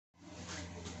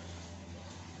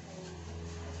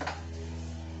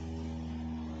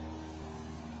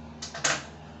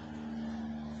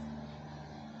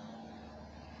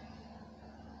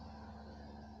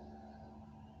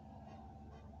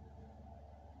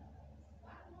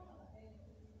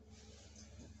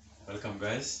Welcome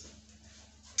guys.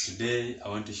 Today I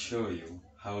want to show you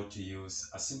how to use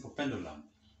a simple pendulum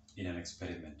in an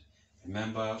experiment.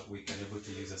 Remember, we can able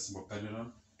to use a simple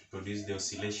pendulum to produce the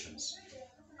oscillations,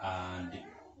 and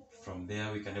from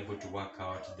there we can able to work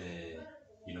out the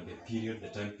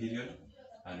time period,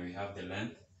 and we have the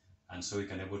length, and so we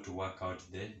can able to work out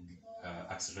the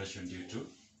acceleration due to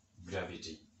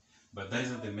gravity. But that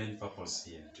is not the main purpose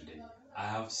here today. I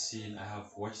have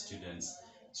watched students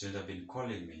have been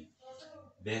calling me.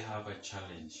 They have a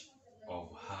challenge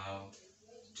of how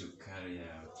to carry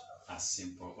out a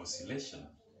simple oscillation.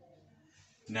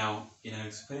 Now, in an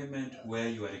experiment where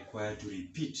you are required to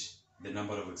repeat the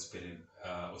number of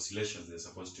oscillations they're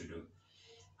supposed to do,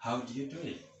 how do you do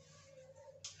it?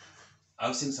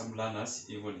 I've seen some learners,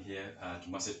 even here at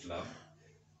Maset Lab,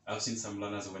 I've seen some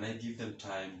learners, when I give them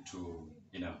time to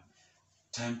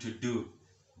do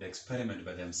the experiment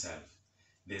by themselves,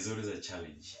 there's always a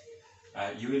challenge.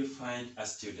 You will find a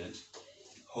student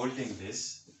holding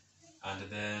this and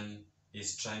then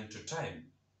is trying to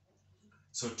time.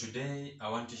 So today I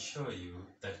want to show you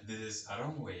that this is a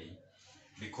wrong way,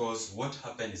 because what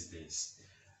happens is this: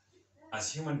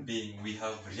 as human beings, we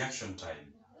have reaction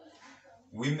time.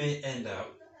 We may end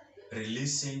up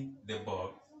releasing the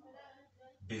bob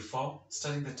before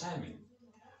starting the timing,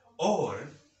 or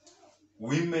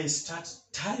we may start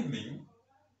timing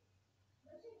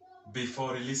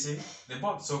before releasing the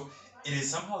bob. So it is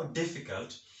somehow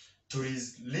difficult to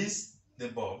release the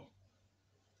bob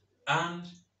and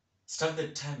start the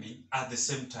timing at the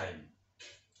same time.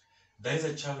 There is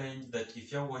a challenge that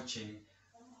if you're watching,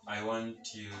 I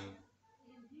want you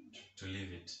to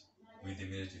leave it with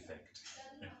immediate effect.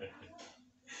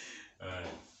 Alright.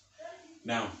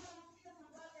 Now,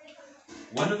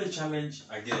 one of the challenge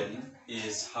again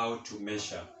is how to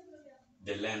measure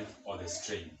the length or the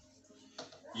string.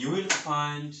 You will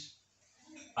find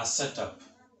a setup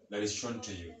that is shown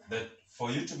to you that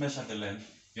for you to measure the length,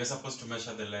 you're supposed to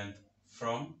measure the length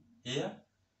from here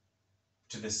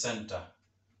to the center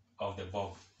of the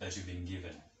bob that you've been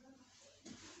given.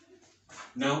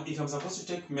 Now, if I'm supposed to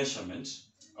take measurement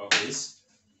of this,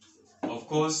 of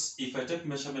course, if I take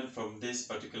measurement from this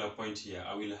particular point here,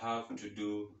 I will have to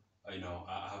do, it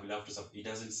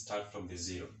doesn't start from the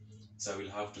zero. So I will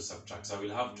have to subtract. So I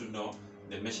will have to know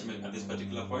the measurement at this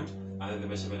particular point and then the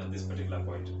measurement at this particular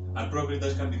point. And probably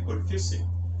that can be confusing.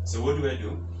 So what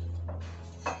do?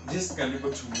 This can be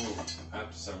able to move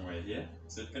up somewhere here.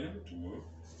 So it can be able to move.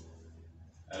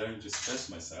 I don't need to stress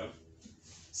myself.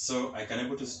 So I can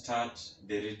able to start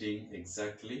the reading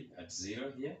exactly at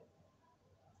 0 here.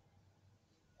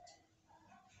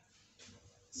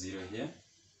 0 here.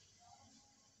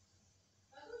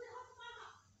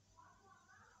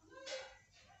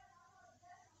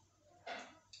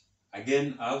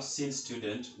 Again, I've seen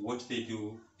students, what they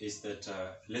do is that,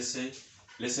 let's say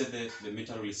the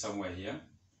meter rule is somewhere here.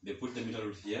 They put the meter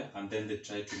rule here and then they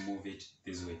try to move it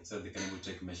this way so they can able to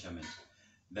take measurement.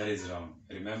 That is wrong.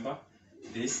 Remember,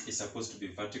 this is supposed to be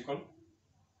vertical.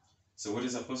 So what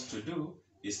you're supposed to do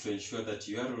is to ensure that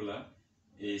your ruler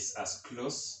is as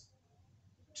close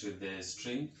to the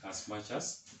string as much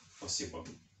as possible.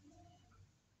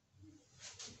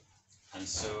 And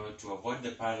so to avoid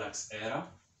the parallax error,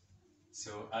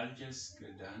 so I'll just go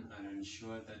down and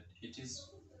ensure that it is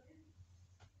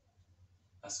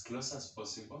as close as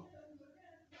possible,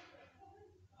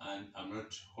 and I'm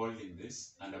not holding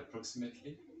this, and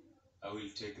approximately I will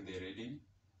take the reading.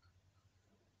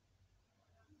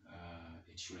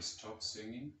 It should stop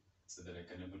swinging so that I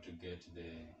can able to get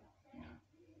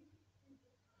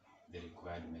the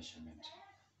required measurement.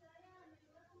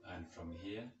 And from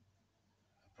here,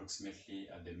 approximately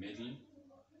at the middle,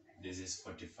 this is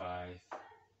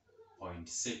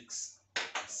 45.6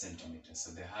 centimeters. So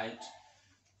the height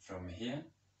from here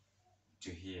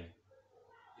to here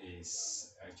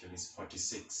is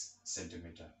 46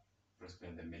 centimeter. Approximately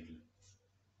in the middle,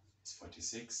 it's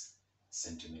 46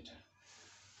 centimeter.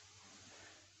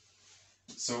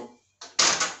 So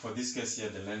for this case here,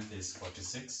 the length is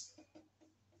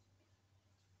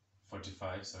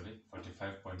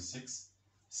 45.6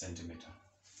 centimeter.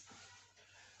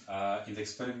 In the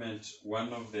experiment,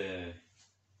 one of the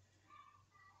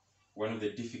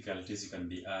difficulties you can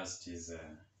be asked is,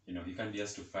 you can be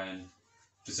asked to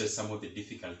say some of the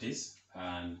difficulties,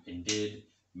 and indeed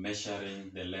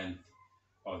measuring the length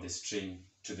of the string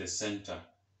to the center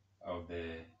of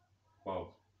the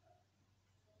bob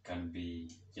can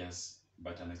be just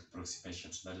but an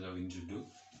approximation. So that is what we need to do,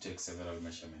 to take several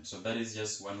measurements. So that is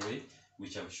just one way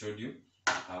which I've showed you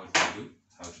how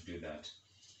to do that.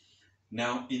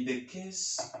 Now, in the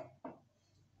case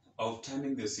of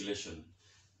timing the oscillation,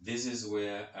 This is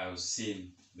where I've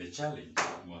seen the challenge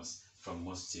from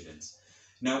most students.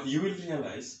 Now you will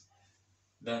realize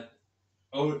that,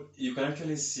 oh, you can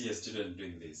actually see a student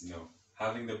doing this,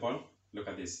 having the ball, look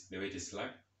at this, the way it is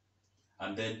slack,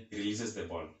 and then releases the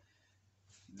ball.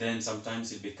 Then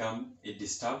sometimes it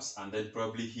disturbs and then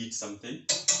probably hits something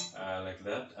like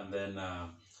that, and then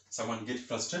someone gets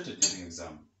frustrated during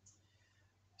exam.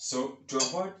 So to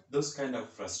avoid those kind of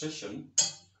frustration,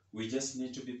 we just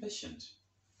need to be patient.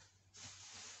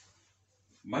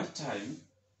 My time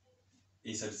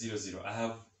is at 00. I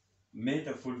have made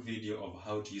a full video of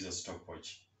how to use a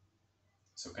stopwatch,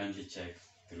 so kindly check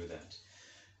through that.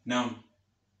 Now,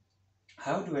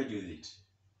 how do I do it?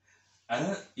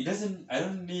 I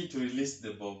don't need to release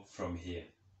the bulb from here.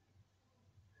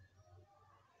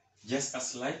 Just a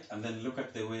slight, and then look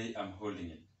at the way I'm holding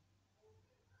it.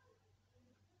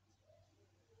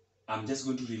 I'm just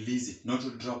going to release it, not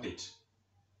to drop it.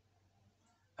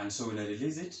 And so when I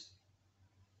release it,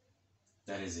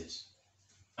 that is it.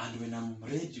 And when I'm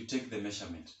ready to take the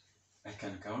measurement, I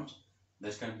can count.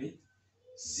 That can be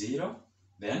 0,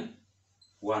 then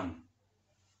 1,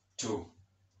 2,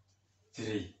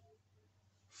 3,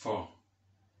 4,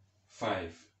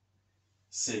 5,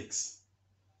 6,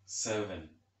 7,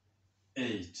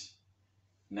 8,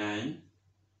 9,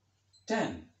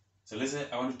 10. So let's say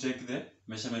I want to take the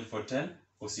measurement for 10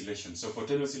 oscillations. So for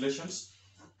 10 oscillations,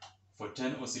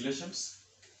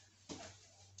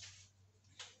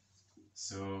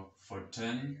 so for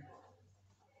 10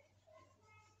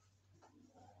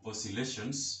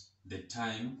 oscillations, the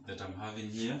time that I'm having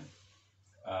here,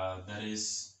 that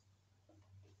is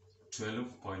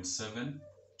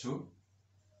 12.72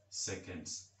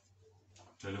 seconds.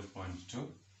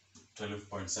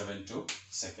 12.72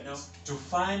 seconds. Now, to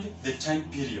find the time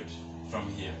period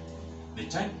from here, the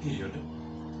time period,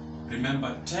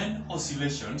 remember 10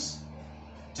 oscillations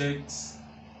takes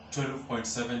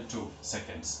 12.72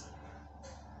 seconds.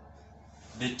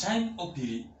 The time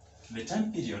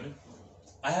period,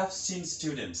 I have seen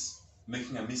students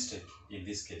making a mistake in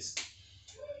this case.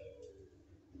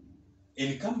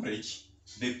 In Cambridge,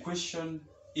 the question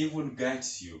even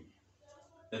guides you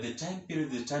that the time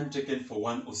period is the time taken for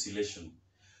one oscillation.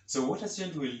 So what a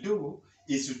student will do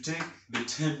is to take the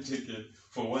time taken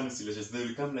for one oscillation. So they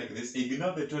will come like this,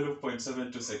 ignore the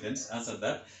 12.72 seconds, answer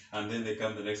that, and then they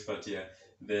come the next part here.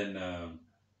 Then,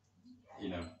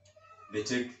 they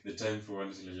take the time for one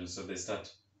oscillation. So they start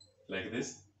like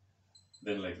this,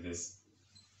 then like this.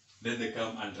 Then they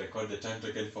come and record the time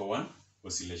taken for one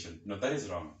oscillation. No, that is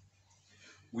wrong.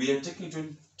 We are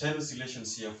taking 10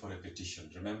 oscillations here for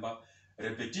repetition. Remember,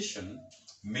 repetition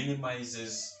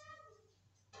minimizes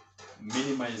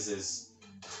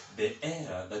the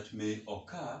error that may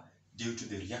occur due to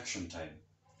the reaction time.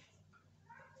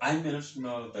 I may not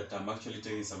know that I'm actually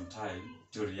taking some time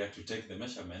to react to take the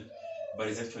measurement, but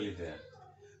it's actually there.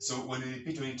 So when we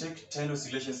repeat, when you take 10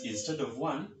 oscillations instead of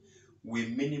 1, we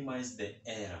minimize the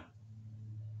error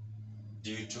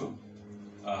due to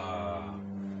the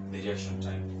reaction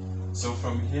time. So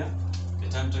from here, the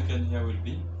time taken here will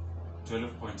be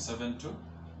 12.72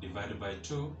 divided by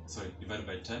 10,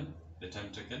 the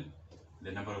time taken,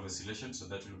 the number of oscillations, so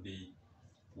that will be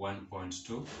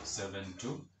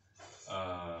 1.272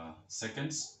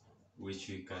 seconds, which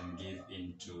we can give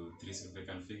into 3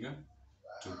 significant figure,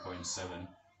 2.7,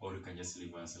 or you can just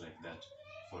leave answer like that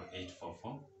for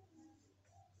 844.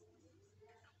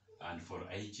 And for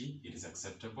IG, it is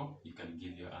acceptable. You can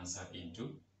give your answer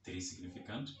into 3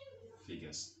 significant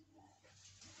figures.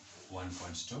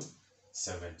 1.27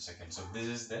 seconds. So this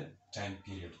is the time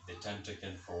period, the time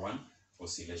taken for one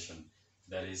oscillation.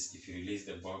 That is, if you release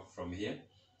the bulb from here,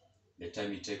 the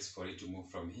time it takes for it to move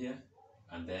from here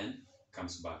and then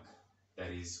comes back.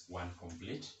 That is one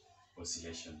complete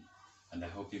oscillation. And I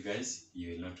hope you guys,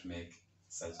 you will not make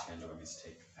such kind of a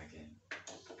mistake again.